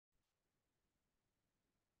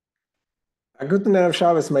Guten Erev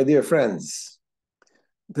Shabbos, my dear friends.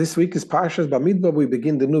 This week is Parshas Bamidbar. We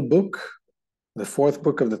begin the new book, the fourth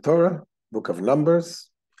book of the Torah, book of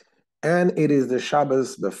Numbers, and it is the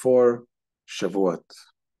Shabbos before Shavuot.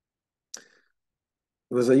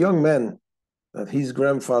 There was a young man that his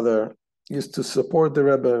grandfather used to support the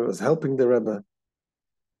Rebbe, was helping the Rebbe.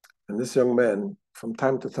 And this young man, from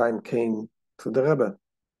time to time, came to the Rebbe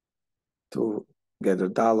to get a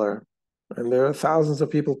dollar. And there are thousands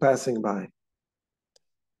of people passing by.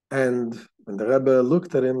 And when the Rebbe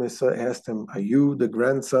looked at him, he asked him, "Are you the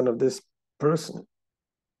grandson of this person?"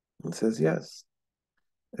 And he says, "Yes."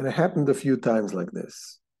 And it happened a few times like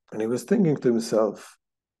this. And he was thinking to himself,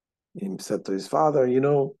 he said to his father,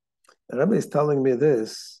 the Rebbe is telling me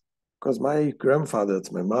this because my grandfather,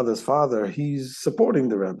 it's my mother's father, he's supporting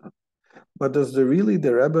the Rebbe. But does the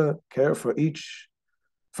Rebbe care for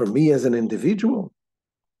me as an individual?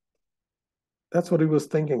 That's what he was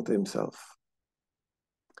thinking to himself.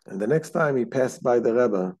 And the next time he passed by the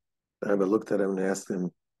Rebbe looked at him and asked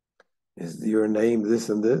him, "Is your name this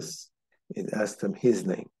and this?" He asked him his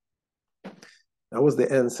name. That was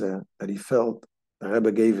the answer that he felt the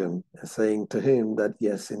Rebbe gave him, saying to him that,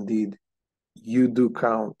 yes, indeed, you do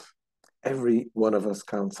count. Every one of us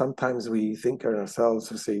counts. Sometimes we think of ourselves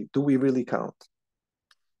and say, do we really count?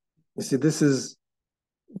 You see, this is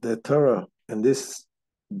the Torah and this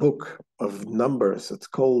book of Numbers. It's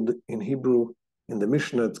called in Hebrew, in the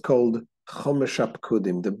Mishnah, it's called Chomesh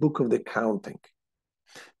HaPkudim, the book of the counting.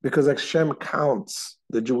 Because Hashem counts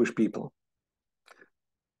the Jewish people.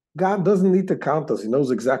 God doesn't need to count us. He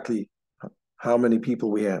knows exactly how many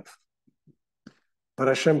people we have. But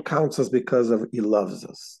Hashem counts us because He loves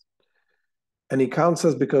us. And He counts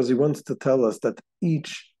us because He wants to tell us that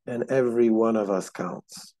each and every one of us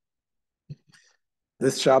counts.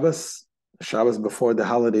 This Shabbos before the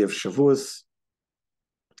holiday of Shavuos.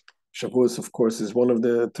 Shavuos, of course, is one of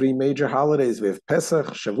the three major holidays. We have Pesach,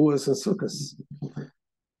 Shavuos, and Sukkot.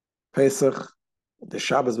 Pesach, the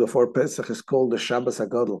Shabbos before Pesach is called the Shabbos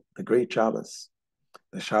HaGadol, the Great Shabbos.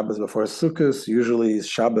 The Shabbos before Sukkot usually is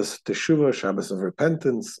Shabbos Teshuvah, Shabbos of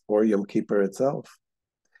repentance, or Yom Kippur itself.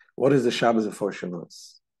 What is the Shabbos before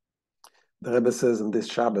Shavuos? The Rebbe says in this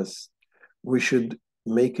Shabbos, we should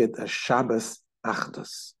make it a Shabbos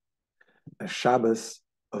Achdus, a Shabbos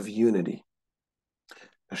of unity,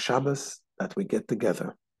 a Shabbos that we get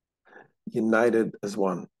together, united as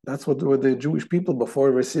one. That's what were the Jewish people before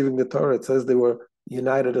receiving the Torah. It says they were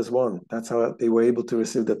united as one. That's how they were able to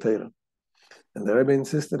receive the Torah. And the Rebbe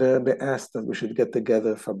insisted, the Rebbe asked that we should get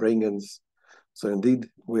together for Farbrengens. So indeed,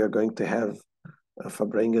 we are going to have a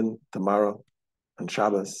Farbrengen tomorrow on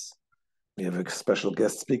Shabbos. We have a special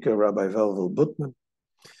guest speaker, Rabbi Velvel Butman.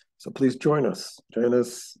 So please join us. Join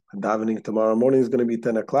us. Davening tomorrow morning is going to be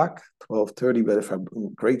 10 o'clock, 12:30, but if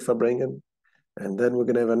great Farbrengen. And then we're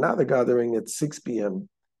going to have another gathering at 6 p.m.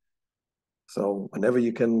 So whenever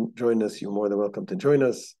you can join us, you're more than welcome to join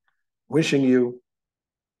us. Wishing you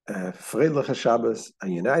a Freiliche Shabbos, a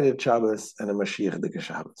united Shabbos, and a Mashiach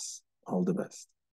Shabbos. All the best.